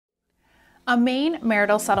A Maine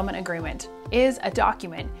Marital Settlement Agreement is a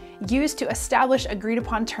document used to establish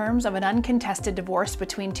agreed-upon terms of an uncontested divorce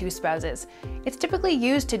between two spouses. It's typically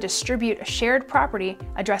used to distribute shared property,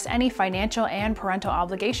 address any financial and parental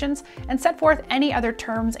obligations, and set forth any other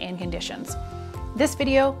terms and conditions. This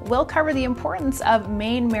video will cover the importance of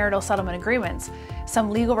Maine Marital Settlement Agreements, some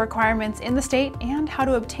legal requirements in the state, and how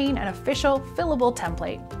to obtain an official fillable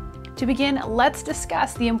template. To begin, let's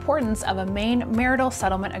discuss the importance of a Maine Marital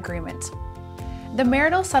Settlement Agreement. The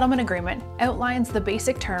Marital Settlement Agreement outlines the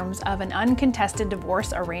basic terms of an uncontested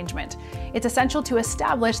divorce arrangement. It's essential to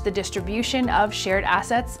establish the distribution of shared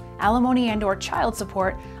assets, alimony and/or child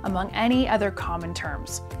support, among any other common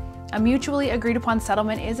terms. A mutually agreed upon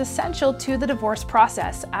settlement is essential to the divorce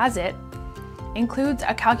process, as it includes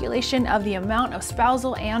a calculation of the amount of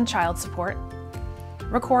spousal and child support,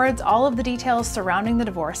 records all of the details surrounding the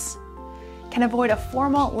divorce, can avoid a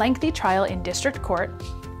formal, lengthy trial in district court,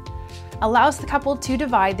 allows the couple to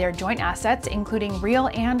divide their joint assets, including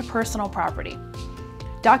real and personal property,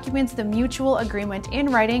 documents the mutual agreement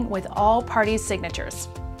in writing with all parties' signatures,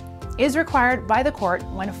 is required by the court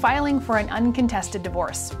when filing for an uncontested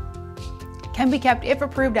divorce, can be kept if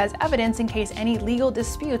approved as evidence in case any legal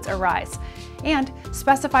disputes arise, and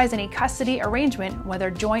specifies any custody arrangement,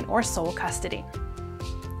 whether joint or sole custody.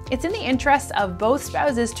 It's in the interests of both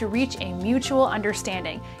spouses to reach a mutual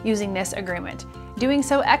understanding using this agreement. Doing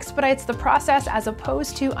so expedites the process as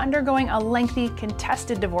opposed to undergoing a lengthy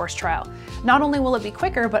contested divorce trial. Not only will it be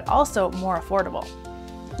quicker, but also more affordable.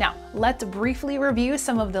 Now, let's briefly review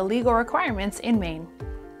some of the legal requirements in Maine.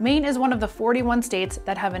 Maine is one of the 41 states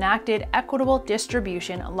that have enacted equitable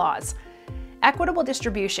distribution laws. Equitable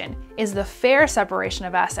distribution is the fair separation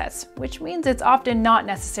of assets, which means it's often not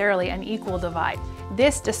necessarily an equal divide.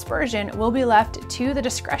 This dispersion will be left to the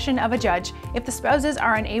discretion of a judge if the spouses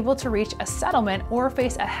are unable to reach a settlement or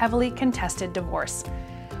face a heavily contested divorce.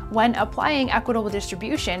 When applying equitable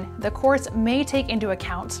distribution, the courts may take into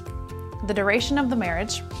account the duration of the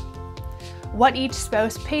marriage, what each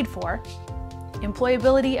spouse paid for,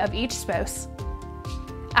 employability of each spouse,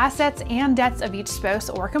 assets and debts of each spouse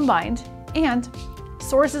or combined, and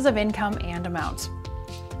sources of income and amount.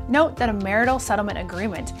 Note that a marital settlement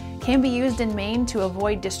agreement can be used in Maine to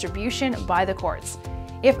avoid distribution by the courts.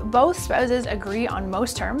 If both spouses agree on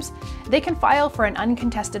most terms, they can file for an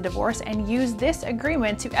uncontested divorce and use this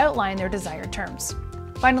agreement to outline their desired terms.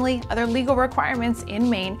 Finally, other legal requirements in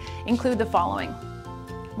Maine include the following.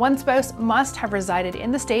 One spouse must have resided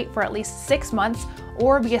in the state for at least 6 months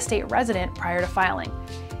or be a state resident prior to filing.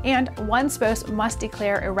 And one spouse must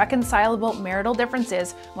declare irreconcilable marital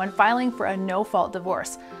differences when filing for a no-fault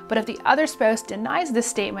divorce. But if the other spouse denies this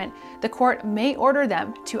statement, the court may order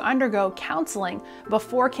them to undergo counseling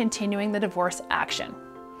before continuing the divorce action.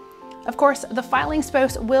 Of course, the filing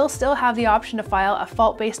spouse will still have the option to file a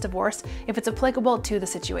fault-based divorce if it's applicable to the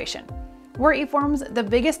situation. We're eForms, the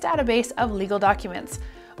biggest database of legal documents.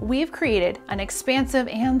 We've created an expansive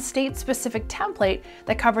and state-specific template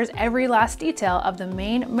that covers every last detail of the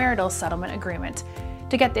Maine Marital Settlement Agreement.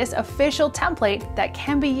 To get this official template that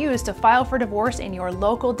can be used to file for divorce in your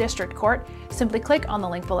local district court, simply click on the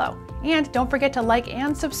link below. And don't forget to like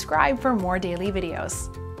and subscribe for more daily videos.